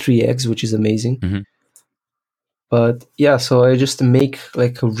just 3 eggs, which is amazing. Mm-hmm. But yeah, so I just make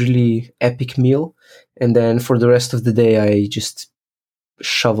like a really epic meal, and then for the rest of the day, I just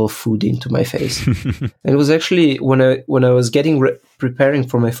shovel food into my face. And it was actually when I was preparing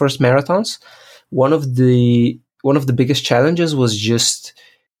for my first marathons, one of the biggest challenges was just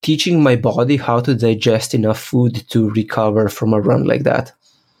teaching my body how to digest enough food to recover from a run like that.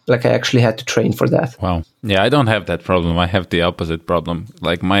 Like I actually had to train for that. Wow. Yeah, I don't have that problem. I have the opposite problem.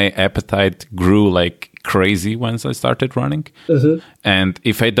 Like my appetite grew like crazy once I started running. And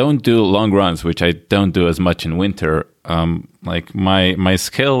if I don't do long runs, which I don't do as much in winter, like my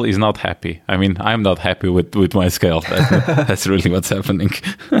scale is not happy. I mean, I'm not happy with my scale. That's really what's happening.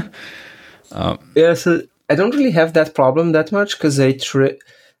 Yeah, so I don't really have that problem that much because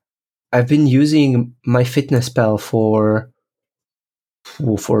I've been using MyFitnessPal for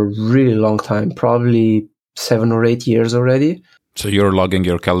a really long time, probably 7 or 8 years already. So you're logging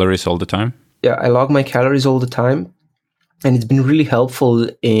your calories all the time? Yeah, I log my calories all the time. And it's been really helpful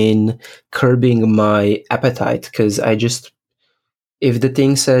in curbing my appetite because if the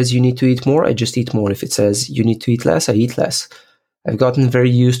thing says you need to eat more, I just eat more. If it says you need to eat less, I eat less. I've gotten very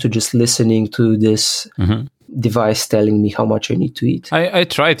used to just listening to this device telling me how much I need to eat. I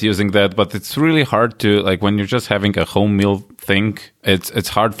tried using that, but it's really hard to, like, when you're just having a home meal thing, it's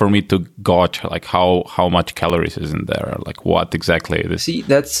hard for me to gauge like how much calories is in there, like what exactly it is. See,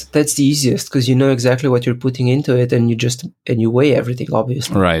 that's the easiest because you know exactly what you're putting into it, and you weigh everything,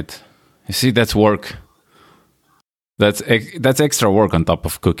 obviously. Right. You see, that's work. That's extra work on top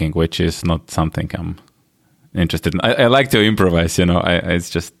of cooking, which is not something I'm interested in. I like to improvise, it's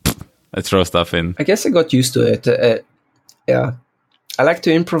just I throw stuff in. I guess I got used to it. Yeah. I like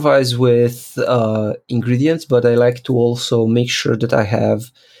to improvise with ingredients, but I like to also make sure that I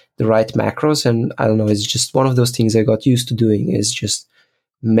have the right macros. And I don't know, it's just one of those things I got used to doing is just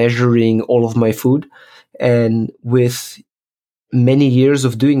measuring all of my food. And with many years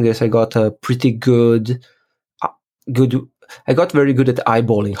of doing this, I got a pretty I got very good at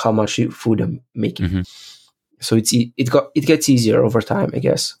eyeballing how much food I'm making. So it gets easier over time, I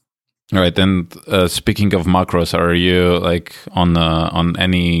guess. All right. And speaking of macros, are you like on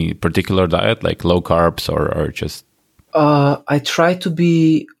any particular diet, like low carbs or just? I try to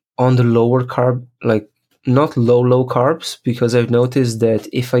be on the lower carb, like not low carbs, because I've noticed that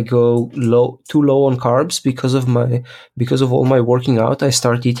if I go too low on carbs because of all my working out, I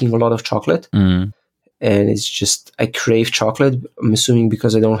start eating a lot of chocolate. And it's just, I crave chocolate, I'm assuming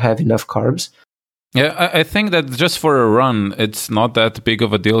because I don't have enough carbs. Yeah, I think that just for a run, it's not that big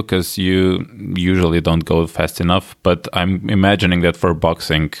of a deal because you usually don't go fast enough. But I'm imagining that for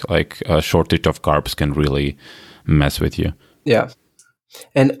boxing, like a shortage of carbs can really mess with you. Yeah.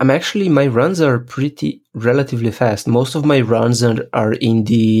 And my runs are relatively fast. Most of my runs are in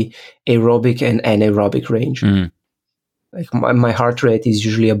the aerobic and anaerobic range. Like my heart rate is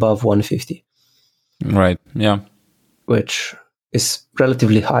usually above 150. Right, yeah. Which is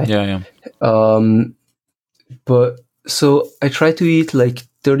relatively high. Yeah. But so I try to eat like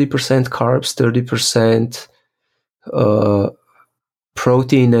 30% carbs, 30%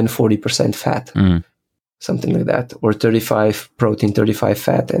 protein, and 40% fat. Something like that. Or 35 protein, 35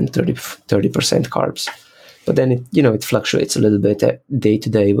 fat, and 30% carbs. But then it fluctuates a little bit day to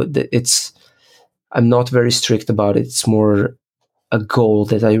day. But I'm not very strict about it. It's more a goal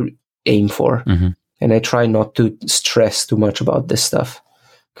that I aim for. And I try not to stress too much about this stuff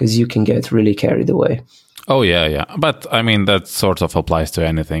because you can get really carried away. Oh, yeah. But I mean, that sort of applies to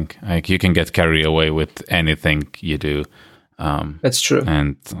anything. Like you can get carried away with anything you do. That's true.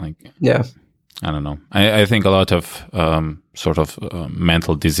 And like, yeah, I don't know. I think a lot of sort of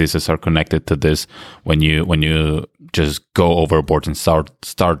mental diseases are connected to this. When you just go overboard and start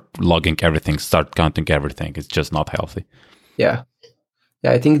logging everything, start counting everything, it's just not healthy. Yeah.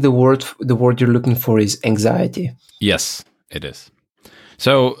 Yeah, I think the word you're looking for is anxiety. Yes, it is.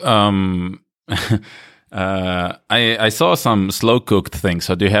 So I saw some slow cooked things.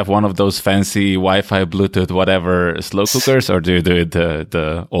 So do you have one of those fancy Wi-Fi, Bluetooth, whatever slow cookers, or do you do it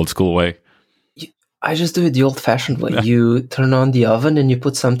the old school way? I just do it the old-fashioned way. Yeah. You turn on the oven and you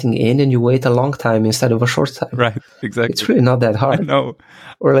put something in and you wait a long time instead of a short time. Right, exactly. It's really not that hard. No,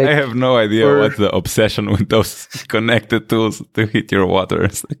 I have no idea what the obsession with those connected tools to heat your water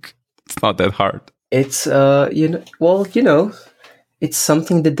is. Like, It's not that hard. It's it's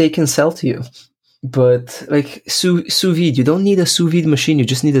something that they can sell to you. But like sous vide, you don't need a sous vide machine. You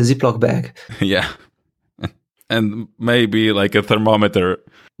just need a Ziploc bag. Yeah. And maybe like a thermometer.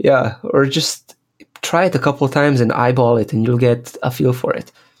 Yeah, or just try it a couple of times and eyeball it, and you'll get a feel for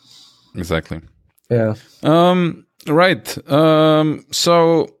it. Exactly. Yeah. Right.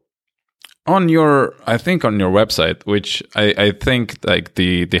 So on your website, which I think like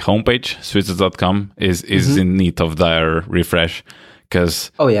the homepage, swizzes.com, is in need of their refresh,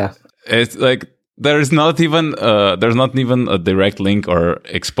 because oh yeah, it's like there's not even a direct link or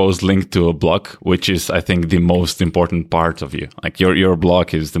exposed link to a blog, which is, I think, the most important part of you. Like your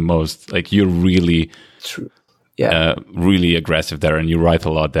blog is the most, like, you're really true. Yeah. Really aggressive there, and you write a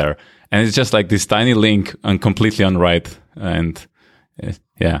lot there. And it's just like this tiny link and completely unright. And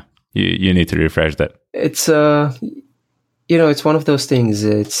yeah, you need to refresh that. It's it's one of those things.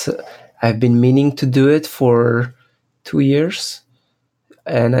 I've been meaning to do it for 2 years,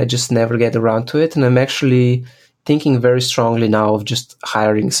 and I just never get around to it. And I'm actually thinking very strongly now of just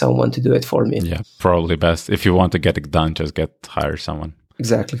hiring someone to do it for me. Yeah, probably best. If you want to get it done, just hire someone.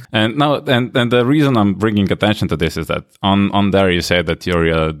 Exactly. And now, and the reason I'm bringing attention to this is that on there you say that you're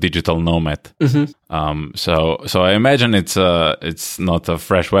a digital nomad. Mm-hmm. So I imagine it's not a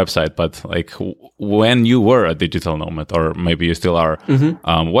fresh website, but like when you were a digital nomad, or maybe you still are,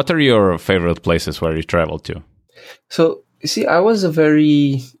 what are your favorite places where you traveled to? So you see, I was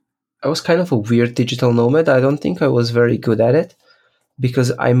kind of a weird digital nomad. I don't think I was very good at it,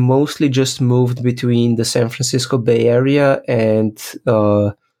 because I mostly just moved between the San Francisco Bay Area and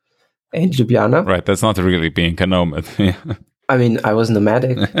Ljubljana. Right, that's not really being a nomad. I mean, I was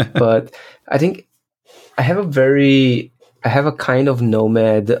nomadic, but I think I have a kind of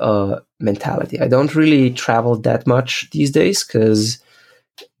nomad mentality. I don't really travel that much these days because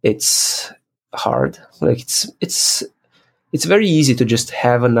it's hard. Like it's very easy to just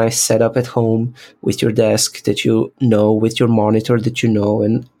have a nice setup at home with your desk that you know, with your monitor that you know,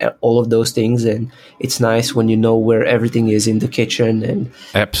 and all of those things. And it's nice when you know where everything is in the kitchen. And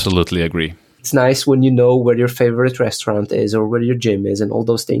absolutely agree. It's nice when you know where your favorite restaurant is or where your gym is and all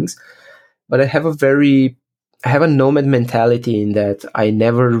those things. But I have a nomad mentality in that I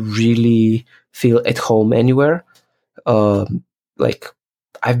never really feel at home anywhere. Like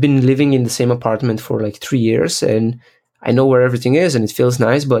I've been living in the same apartment for like 3 years, and I know where everything is and it feels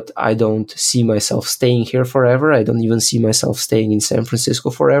nice, but I don't see myself staying here forever. I don't even see myself staying in San Francisco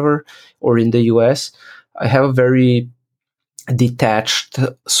forever or in the US. I have a very detached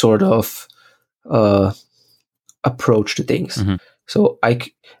sort of approach to things. Mm-hmm. So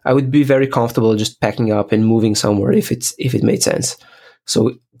I would be very comfortable just packing up and moving somewhere if it made sense.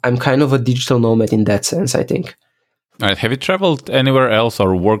 So I'm kind of a digital nomad in that sense, I think. All right. Have you traveled anywhere else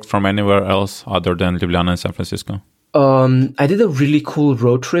or worked from anywhere else other than Ljubljana and San Francisco? I did a really cool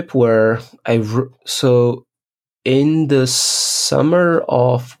road trip where so in the summer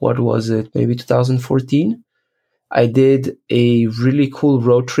of, what was it, maybe 2014, I did a really cool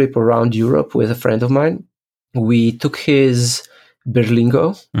road trip around Europe with a friend of mine. We took his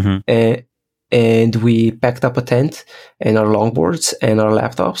Berlingo, and we packed up a tent and our longboards and our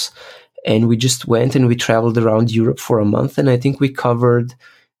laptops, and we just went and we traveled around Europe for a month, and I think we covered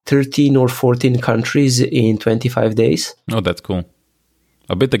 13 or 14 countries in 25 days. Oh, that's cool.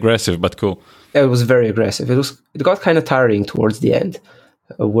 A bit aggressive, but cool. It was very aggressive. It got kind of tiring towards the end,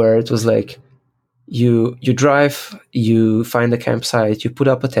 where it was like you drive, you find a campsite, you put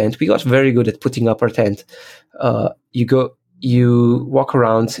up a tent. We got very good at putting up our tent. You walk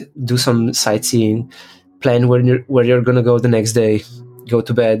around, do some sightseeing, plan where you're going to go the next day, go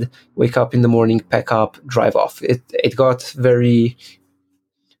to bed, wake up in the morning, pack up, drive off. We got very,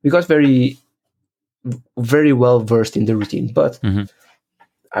 very well versed in the routine. But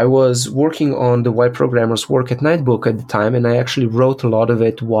I was working on the Why Programmers Work at Night book at the time, and I actually wrote a lot of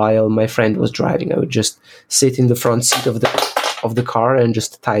it while my friend was driving. I would just sit in the front seat of the car and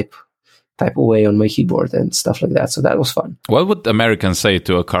just type away on my keyboard and stuff like that. So that was fun. What would Americans say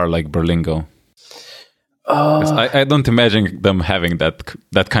to a car like Berlingo? I don't imagine them having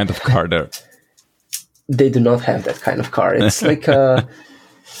that kind of car there. They do not have that kind of car. It's like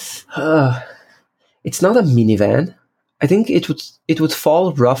it's not a minivan. I think it would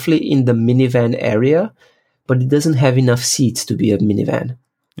fall roughly in the minivan area, but it doesn't have enough seats to be a minivan.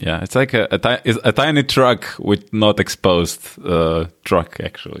 Yeah, it's like a tiny truck with not exposed truck,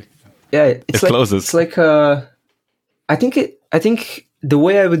 actually. Yeah, it's like I think the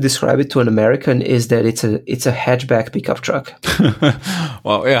way I would describe it to an American is that it's a hatchback pickup truck.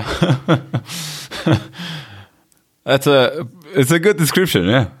 Well, yeah. It's a good description.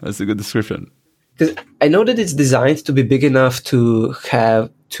 Yeah, that's a good description. Because I know that it's designed to be big enough to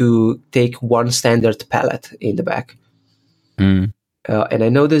take one standard pallet in the back. And I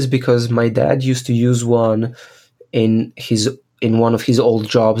know this because my dad used to use one in one of his old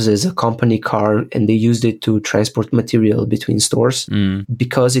jobs as a company car, and they used it to transport material between stores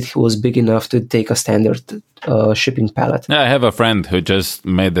because it was big enough to take a standard shipping pallet. Yeah, I have a friend who just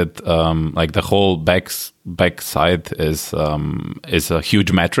made it like the whole back side is a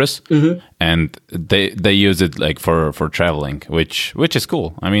huge mattress, and they use it like for traveling, which is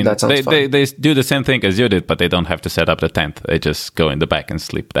cool. I mean, they do the same thing as you did, but they don't have to set up the tent. They just go in the back and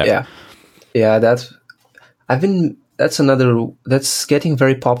sleep there. Yeah, that's getting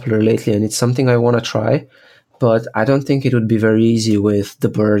very popular lately, and it's something I want to try, but I don't think it would be very easy with the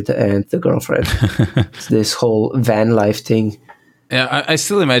bird and the girlfriend. It's this whole van life thing. Yeah, I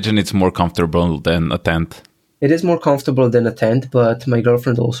still imagine it's more comfortable than a tent. It is more comfortable than a tent, but my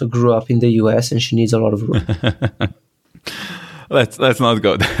girlfriend also grew up in the US and she needs a lot of room. Let's not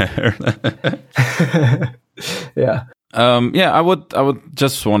go there. Yeah. I would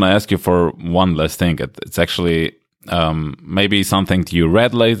just want to ask you for one last thing. It's actually maybe something you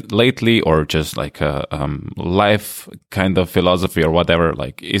read lately, or just like a life kind of philosophy or whatever.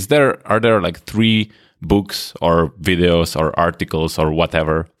 Like, are there like 3 books or videos or articles or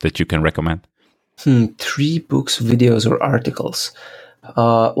whatever that you can recommend? 3 books, videos, or articles.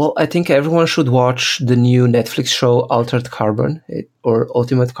 Well, I think everyone should watch the new Netflix show Altered Carbon or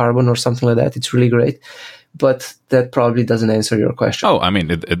Ultimate Carbon or something like that. It's really great. But that probably doesn't answer your question. Oh, I mean,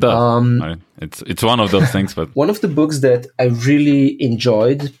 it does. It's one of those things. But one of the books that I really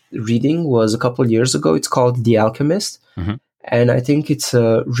enjoyed reading was a couple of years ago. It's called The Alchemist. And I think it's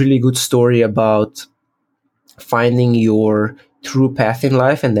a really good story about finding your true path in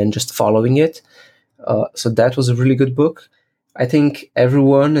life and then just following it. So that was a really good book. I think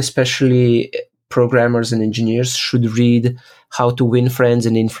everyone, especially programmers and engineers, should read How to Win Friends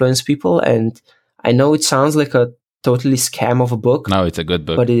and Influence People. And I know it sounds like a totally scam of a book. No, it's a good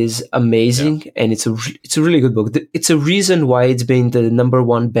book. But it is amazing, and it's a really good book. It's a reason why it's been the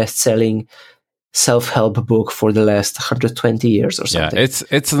 #1 best-selling self-help book for the last 120 years or something. Yeah,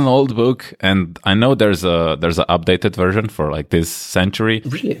 it's an old book, and I know there's a updated version for like this century.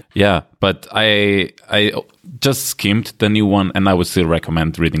 Really? Yeah, but I just skimmed the new one, and I would still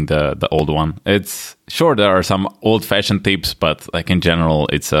recommend reading the old one. It's sure there are some old-fashioned tips, but like in general,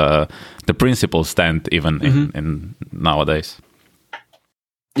 it's the principles stand even in nowadays.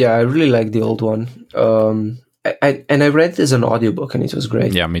 Yeah, I really like the old one. I read it as an audiobook, and it was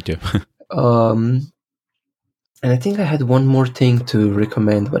great. Yeah, me too. And I think I had one more thing to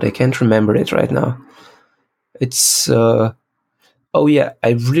recommend, but I can't remember it right now. It's I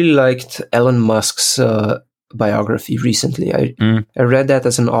really liked Elon Musk's biography recently. I read that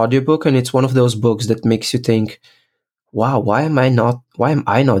as an audiobook, and it's one of those books that makes you think, wow, why am I not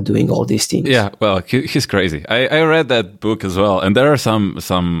doing all these things? Yeah, well, he's crazy. I read that book as well, and there are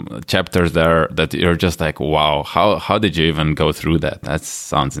some chapters there that you're just like, wow, how did you even go through that? That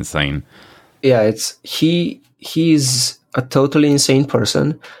sounds insane. Yeah, he's a totally insane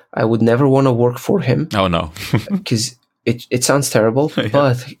person. I would never want to work for him. Oh no. Because it sounds terrible, Yeah.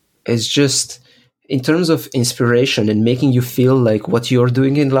 but it's just, in terms of inspiration and making you feel like what you're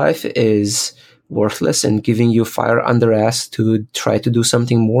doing in life is worthless and giving you fire under ass to try to do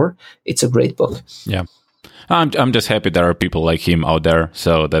something more, it's a great book. Yeah. I'm just happy there are people like him out there,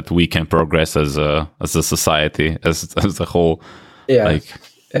 so that we can progress as a society, as a whole. Yeah.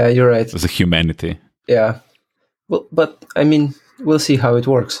 You're right. As a humanity. Yeah. Well, but I mean, we'll see how it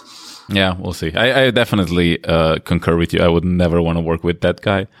works. Yeah, we'll see. I definitely concur with you. I would never want to work with that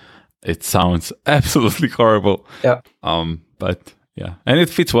guy. It sounds absolutely horrible. Yeah. But yeah, and it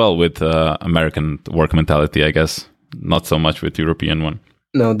fits well with American work mentality, I guess. Not so much with European one.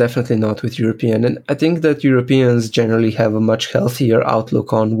 No, definitely not with European. And I think that Europeans generally have a much healthier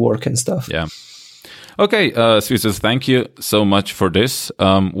outlook on work and stuff. Yeah. Okay, Svizzes, thank you so much for this.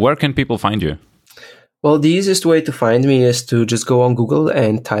 Where can people find you? Well, the easiest way to find me is to just go on Google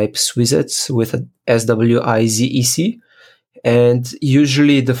and type Swizec with a SWIZEC. And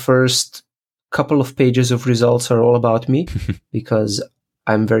usually the first couple of pages of results are all about me because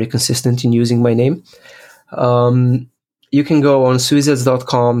I'm very consistent in using my name. You can go on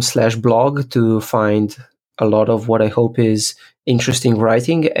swizec.com/blog to find a lot of what I hope is interesting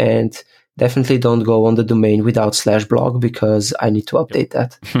writing, and definitely don't go on the domain without /blog because I need to update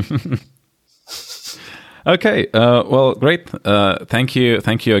that. Okay. Well, great. Thank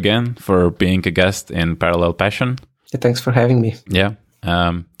you again for being a guest in Parallel Passion. Thanks for having me. Yeah.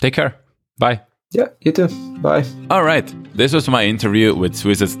 Take care. Bye. Yeah, you too. Bye. All right, this was my interview with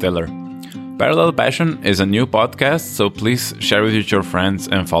Suizet Stiller. Parallel Passion is a new podcast, so please share it with your friends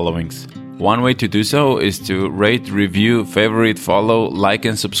and followings. One way to do so is to rate, review, favorite, follow, like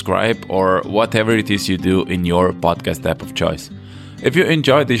and subscribe, or whatever it is you do in your podcast app of choice. If you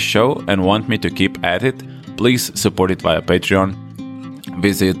enjoy this show and want me to keep at it, please support it via Patreon.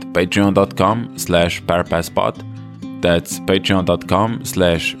 Visit patreon.com/parpaspod. That's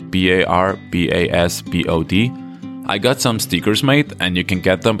patreon.com/PARPASPOD. I got some stickers made and you can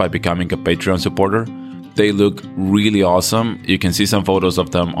get them by becoming a Patreon supporter. They look really awesome. You can see some photos of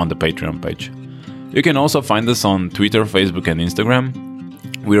them on the Patreon page. You can also find us on Twitter, Facebook and Instagram.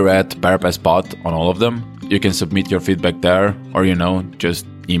 We're at ParapasPod on all of them. You can submit your feedback there or, just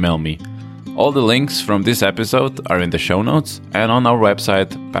email me. All the links from this episode are in the show notes and on our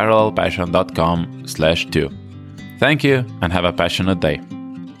website parallelpassion.com/2. Thank you and have a passionate day.